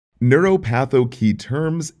Neuropatho key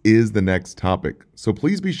terms is the next topic, so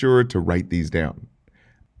please be sure to write these down.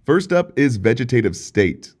 First up is vegetative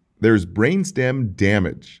state. There's brainstem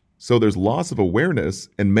damage, so there's loss of awareness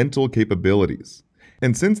and mental capabilities.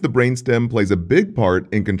 And since the brainstem plays a big part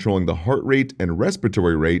in controlling the heart rate and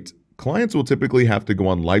respiratory rate, clients will typically have to go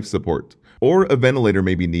on life support, or a ventilator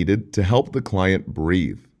may be needed to help the client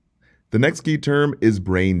breathe. The next key term is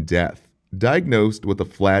brain death, diagnosed with a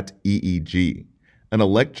flat EEG, an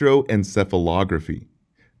electroencephalography.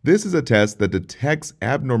 This is a test that detects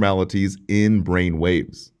abnormalities in brain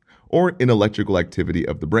waves, or in electrical activity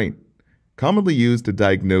of the brain, commonly used to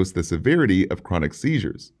diagnose the severity of chronic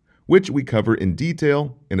seizures, which we cover in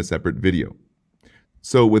detail in a separate video.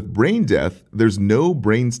 So with brain death, there's no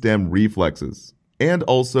brainstem reflexes, and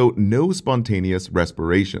also no spontaneous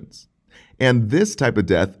respirations. And this type of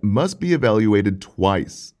death must be evaluated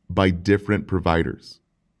twice by different providers.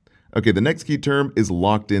 Okay, the next key term is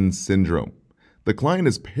locked-in syndrome. The client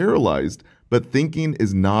is paralyzed, but thinking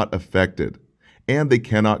is not affected, and they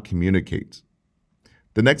cannot communicate.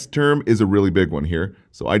 The next term is a really big one here,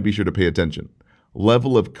 so I'd be sure to pay attention.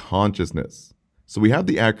 Level of consciousness. So we have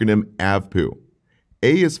the acronym AVPU.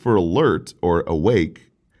 A is for alert or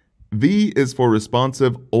awake. V is for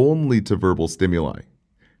responsive only to verbal stimuli.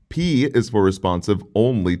 P is for responsive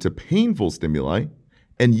only to painful stimuli.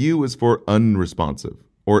 And U is for unresponsive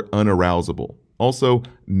or unarousable, also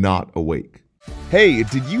not awake. Hey,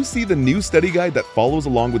 did you see the new study guide that follows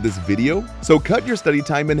along with this video? So cut your study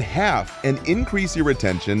time in half and increase your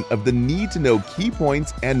retention of the need-to-know key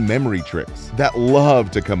points and memory tricks that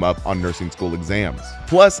love to come up on nursing school exams.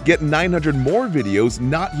 Plus, get 900 more videos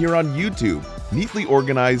not here on YouTube, neatly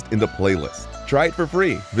organized into playlists. Try it for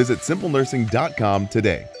free. Visit simplenursing.com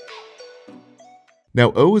today.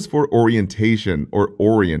 Now, O is for orientation or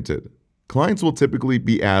oriented. Clients will typically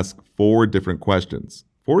be asked 4 different questions.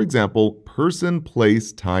 For example, person,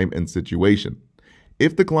 place, time, and situation.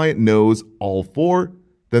 If the client knows all 4,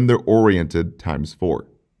 then they're oriented times 4.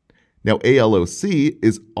 Now, ALOC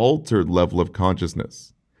is altered level of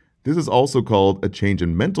consciousness. This is also called a change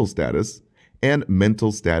in mental status and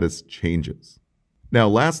mental status changes. Now,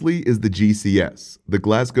 lastly is the GCS, the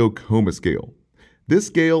Glasgow Coma Scale. This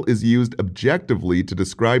scale is used objectively to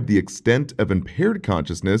describe the extent of impaired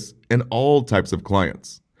consciousness in all types of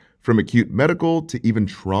clients, from acute medical to even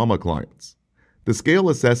trauma clients. The scale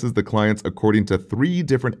assesses the clients according to 3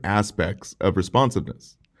 different aspects of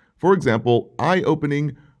responsiveness. For example,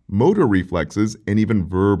 eye-opening, motor reflexes, and even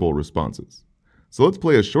verbal responses. So let's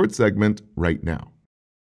play a short segment right now.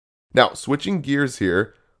 Now, switching gears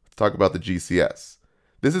here, let's talk about the GCS.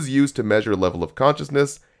 This is used to measure level of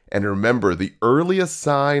consciousness. And remember, the earliest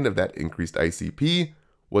sign of that increased ICP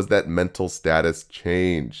was that mental status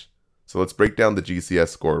change. So let's break down the GCS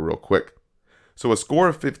score real quick. So a score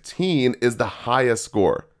of 15 is the highest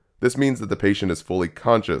score. This means that the patient is fully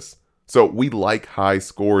conscious. So we like high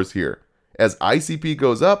scores here. As ICP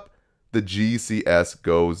goes up, the GCS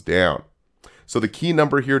goes down. So the key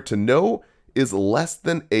number here to know is less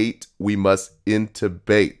than 8, we must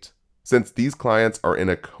intubate, since these clients are in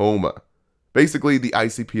a coma. Basically, the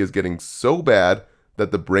ICP is getting so bad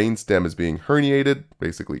that the brainstem is being herniated,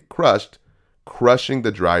 basically crushed, crushing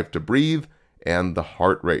the drive to breathe and the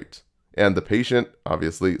heart rate. And the patient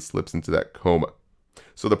obviously slips into that coma.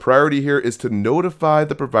 So the priority here is to notify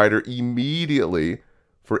the provider immediately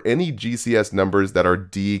for any GCS numbers that are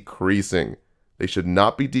decreasing. They should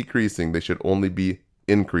not be decreasing, they should only be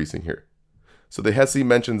increasing here. So the HESI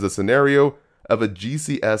mentions a scenario of a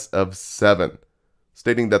GCS of 7.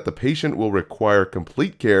 Stating that the patient will require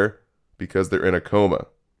complete care because they're in a coma.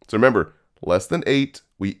 So remember, less than 8,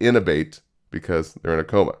 we intubate because they're in a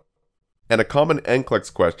coma. And a common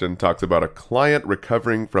NCLEX question talks about a client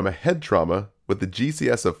recovering from a head trauma with the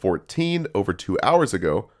GCS of 14 over 2 hours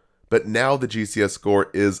ago, but now the GCS score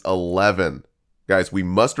is 11. Guys, we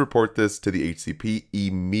must report this to the HCP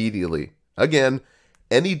immediately. Again,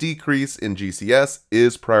 any decrease in GCS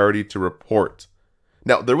is priority to report.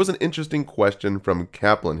 Now, there was an interesting question from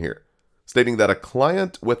Kaplan here, stating that a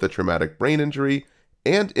client with a traumatic brain injury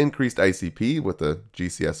and increased ICP with a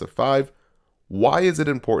GCS of 5, why is it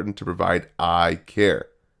important to provide eye care?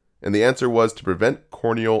 And the answer was to prevent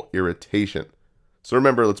corneal irritation. So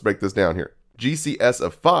remember, let's break this down here. GCS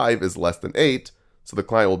of 5 is less than 8, so the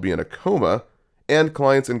client will be in a coma, and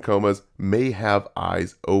clients in comas may have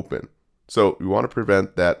eyes open. So we want to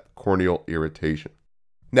prevent that corneal irritation.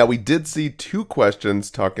 Now, we did see 2 questions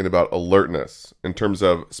talking about alertness in terms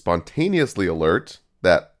of spontaneously alert,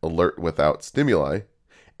 that alert without stimuli,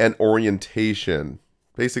 and orientation,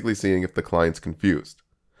 basically seeing if the client's confused.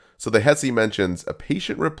 So the HESI mentions a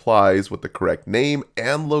patient replies with the correct name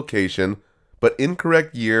and location, but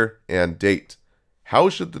incorrect year and date. How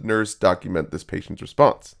should the nurse document this patient's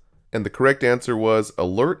response? And the correct answer was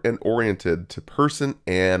alert and oriented to person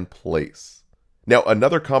and place. Now,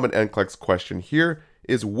 another common NCLEX question here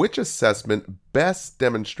is which assessment best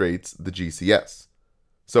demonstrates the GCS?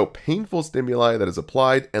 So painful stimuli that is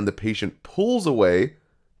applied and the patient pulls away,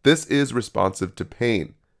 this is responsive to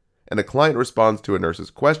pain. And a client responds to a nurse's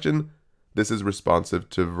question, this is responsive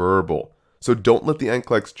to verbal. So don't let the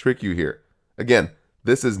NCLEX trick you here. Again,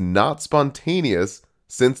 this is not spontaneous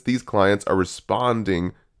since these clients are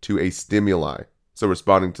responding to a stimuli. So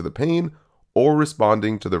responding to the pain or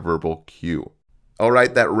responding to the verbal cue. All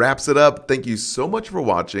right, that wraps it up. Thank you so much for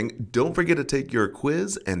watching. Don't forget to take your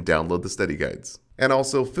quiz and download the study guides. And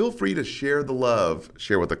also feel free to share the love,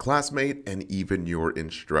 share with a classmate and even your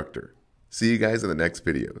instructor. See you guys in the next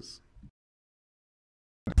videos.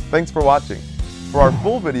 Thanks for watching. For our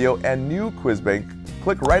full video and new quiz bank,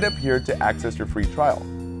 click right up here to access your free trial.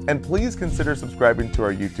 And please consider subscribing to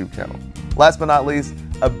our YouTube channel. Last but not least,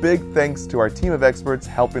 a big thanks to our team of experts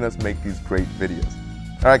helping us make these great videos.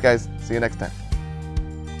 All right, guys, see you next time.